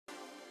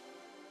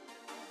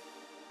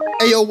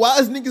Hey yo, why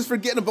is niggas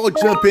forgetting about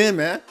Jump In,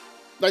 man?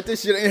 Like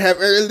this shit ain't have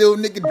every little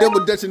nigga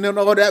double dutching and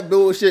all that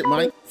bullshit,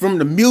 man. From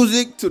the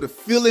music to the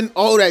feeling,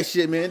 all that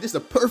shit, man. This is a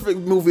perfect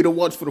movie to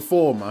watch for the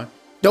fall, man.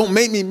 Don't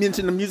make me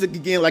mention the music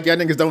again like y'all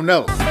niggas don't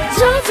know.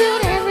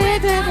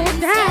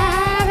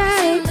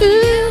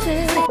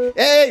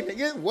 Hey,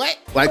 nigga, what?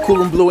 Like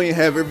Cool and Blue ain't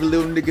have every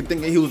little nigga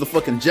thinking he was a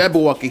fucking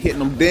Jabberwocky hitting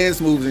them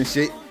dance moves and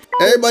shit.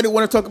 Everybody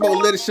want to talk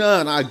about Let It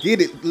Shine. I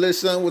get it. Let It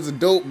Shine was a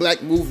dope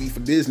black movie for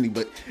Disney,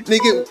 but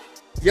nigga,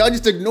 y'all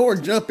just ignore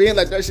and Jump In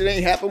like that shit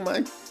ain't happen,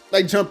 man.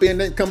 Like Jump In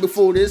didn't come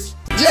before this.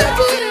 Jump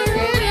In!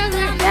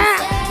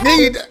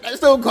 Nigga, that's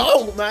so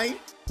cold, man.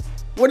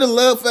 What the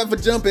love at for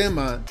Jump In,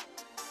 man?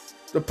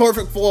 The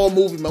perfect fall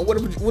movie, man. What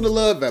the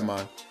love at,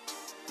 man?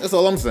 That's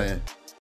all I'm saying.